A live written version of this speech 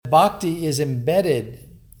bhakti is embedded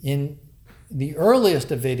in the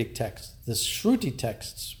earliest of Vedic texts, the Shruti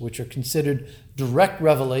texts, which are considered direct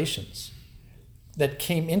revelations that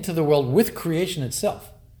came into the world with creation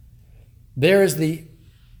itself. There's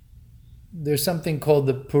something called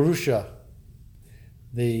the Purusha,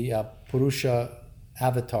 Purusha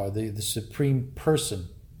avatar, the supreme person.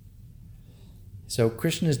 So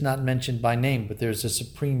Krishna is not mentioned by name, but there's a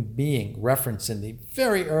supreme being referenced in the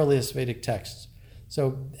very earliest Vedic texts.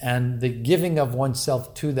 So, and the giving of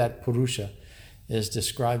oneself to that Purusha is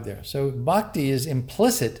described there. So bhakti is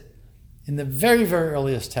implicit in the very, very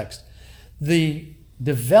earliest text. The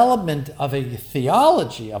development of a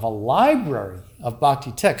theology, of a library of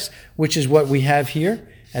bhakti texts, which is what we have here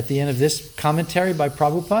at the end of this commentary by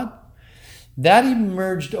Prabhupada, that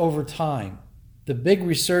emerged over time. The big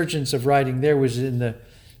resurgence of writing there was in the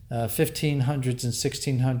 1500s and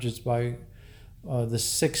 1600s by the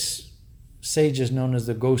 6 sages known as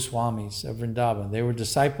the Goswamis of Vrindavan. They were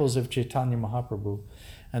disciples of Chaitanya Mahaprabhu,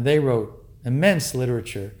 and they wrote immense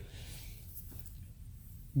literature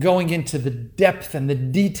going into the depth and the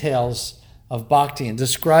details of bhakti and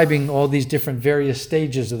describing all these different various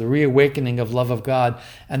stages of the reawakening of love of God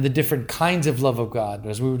and the different kinds of love of God,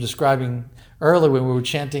 as we were describing earlier when we were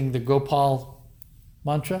chanting the Gopal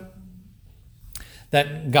mantra.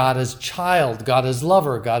 That God is child, God is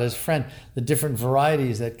lover, God is friend, the different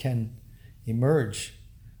varieties that can emerge.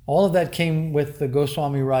 All of that came with the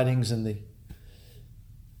Goswami writings in the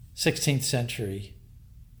 16th century.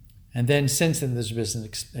 And then since then there's been an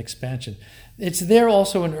expansion. It's there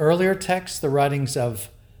also in earlier texts, the writings of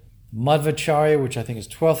Madhvacharya, which I think is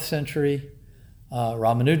 12th century,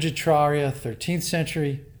 Ramanujacharya, 13th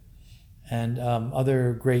century, and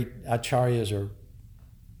other great acharyas or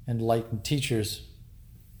enlightened teachers,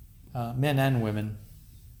 men and women,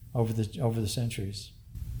 over the centuries.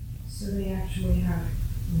 So they actually have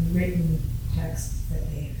written texts that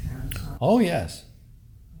they have found. Oh yes,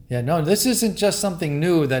 yeah. No, this isn't just something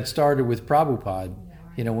new that started with Prabhupada.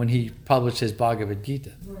 When he published his Bhagavad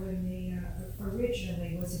Gita. Well, was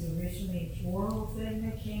it originally an oral thing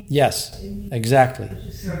that came? Yes, exactly.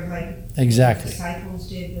 Just sort of like exactly. The disciples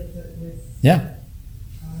did with the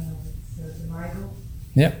Bible.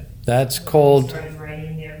 Yeah, that's called. They started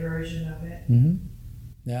writing their version of it. Mm-hmm.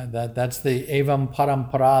 Yeah, that's the Evam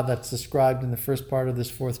Parampara that's described in the first part of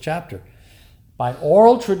this 4th chapter. By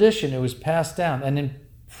oral tradition, it was passed down, and in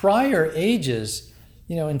prior ages,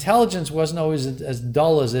 intelligence wasn't always as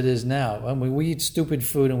dull as it is now. I mean, we eat stupid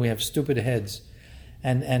food and we have stupid heads,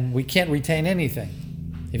 and we can't retain anything.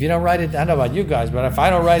 If you don't write it down, I don't know about you guys, but if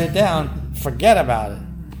I don't write it down, forget about it.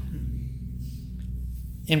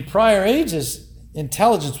 In prior ages,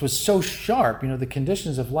 intelligence was so sharp, the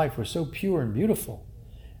conditions of life were so pure and beautiful,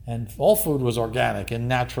 and all food was organic and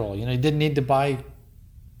natural. You didn't need to buy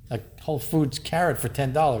a Whole Foods carrot for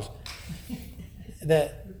 $10.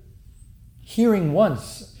 That hearing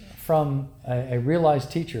once from a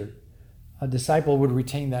realized teacher, a disciple would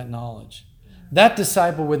retain that knowledge. That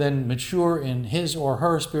disciple would then mature in his or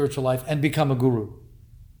her spiritual life and become a guru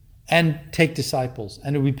and take disciples,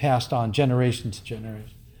 and it would be passed on generation to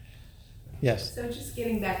generation. Yes? So just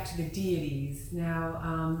getting back to the deities,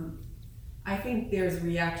 now I think there's a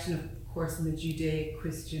reaction, of course, in the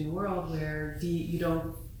Judeo-Christian world where you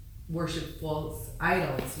don't worship false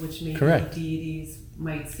idols, which maybe Correct. Deities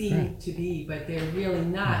might seem to be, but they're really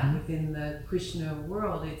not within the Krishna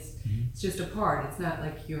world. It's just a part. It's not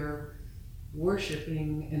like you're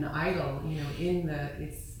worshiping an idol,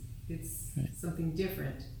 it's something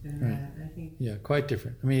different than that, I think. Yeah, quite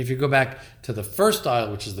different. I mean, if you go back to the first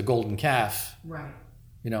idol, which is the golden calf, right?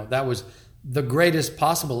 That was the greatest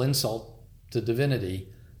possible insult to divinity,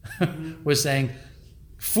 was saying,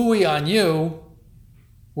 "Phooey on you,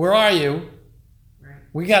 where are you? Right.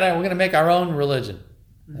 We're gonna make our own religion."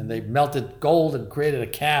 And they melted gold and created a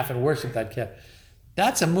calf and worshipped that calf.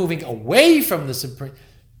 That's a moving away from the supreme.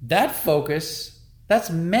 That focus, that's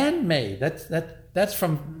man-made. That's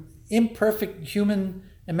from imperfect human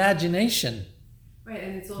imagination. Right,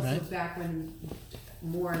 and it's also back when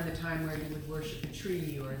more in the time where you would worship a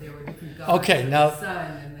tree, or there were different gods. Okay, now, the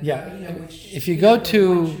sun, and which, if you go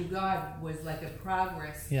to one true God was like a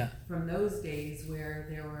progress from those days where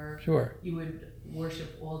there were you would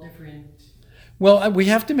worship all different. Well, we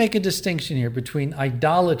have to make a distinction here between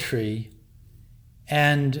idolatry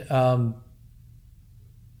and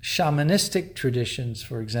shamanistic traditions,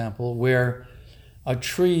 for example, where a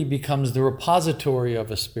tree becomes the repository of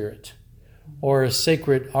a spirit, or a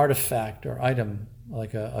sacred artifact or item,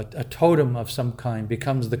 like a totem of some kind,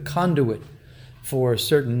 becomes the conduit for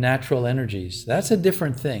certain natural energies. That's a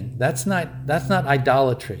different thing. That's not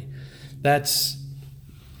idolatry. That's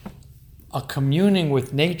a communing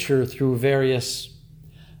with nature through various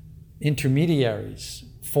intermediaries,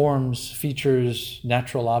 forms, features,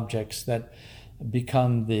 natural objects that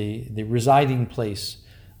become the residing place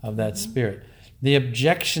of that spirit. The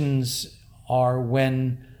objections are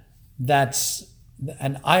when that's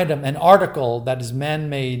an item, an article that is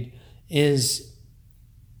man-made is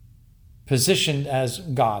positioned as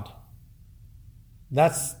God.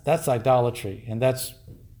 That's idolatry, and that's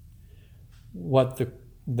what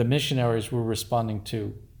the missionaries were responding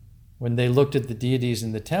to when they looked at the deities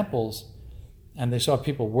in the temples and they saw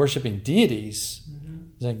people worshiping deities.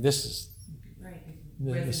 It's like, this is Right.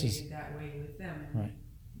 It this is resonated that way with them. And right.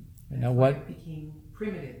 that's Now why what? it became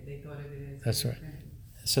primitive. They thought of it as That's right. primitive.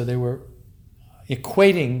 So they were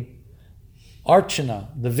equating archana,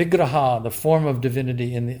 the vigraha, the form of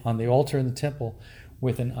divinity on the altar in the temple,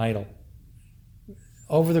 with an idol.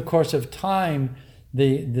 Over the course of time,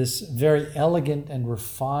 this very elegant and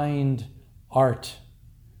refined art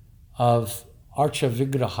of archa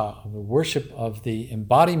vigraha, the worship of the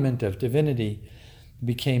embodiment of divinity,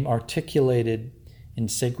 became articulated in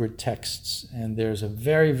sacred texts. And there's a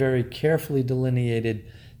very, very carefully delineated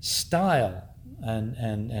style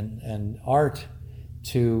and art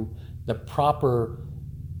to the proper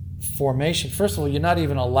formation. First of all, you're not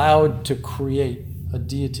even allowed to create a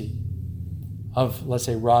deity of, let's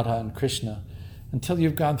say, Radha and Krishna until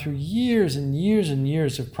you've gone through years and years and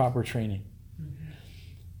years of proper training.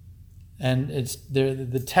 And it's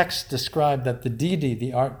the text described that the deity,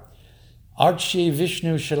 the Arche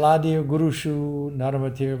Vishnu Shaladi Gurushu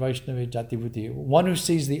Naramatir Vaishnavi Jativuti, one who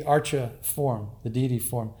sees the Archa form, the deity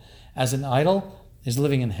form, as an idol is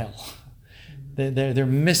living in hell. They're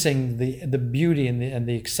missing the beauty and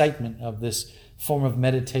the excitement of this form of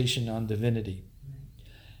meditation on divinity.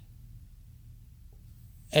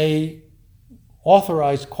 A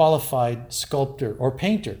authorized, qualified sculptor or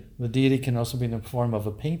painter, the deity can also be in the form of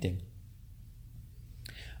a painting.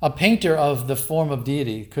 A painter of the form of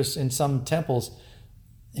deity, because in some temples,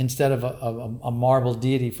 instead of a marble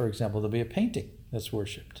deity, for example, there'll be a painting that's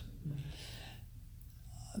worshipped.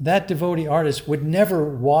 That devotee artist would never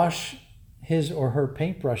wash his or her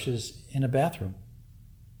paintbrushes in a bathroom.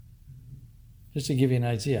 Just to give you an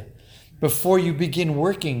idea. Before you begin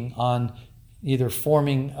working on either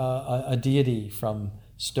forming a deity from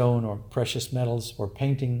stone or precious metals or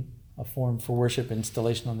painting a form for worship,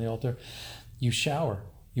 installation on the altar, you shower,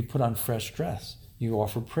 you put on fresh dress, you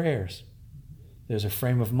offer prayers. There's a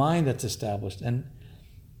frame of mind that's established, and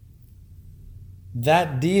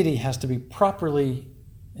that deity has to be properly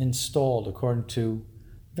installed according to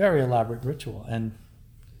very elaborate ritual. And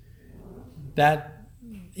that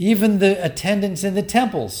even the attendants in the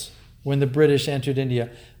temples, when the British entered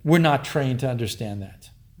India, were not trained to understand that.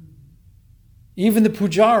 Even the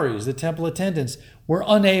pujaris, the temple attendants, were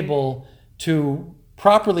unable to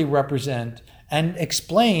properly represent and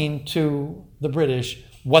explain to the British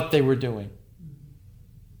what they were doing.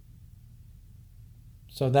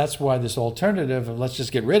 So that's why this alternative of let's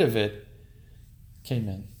just get rid of it came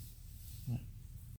in.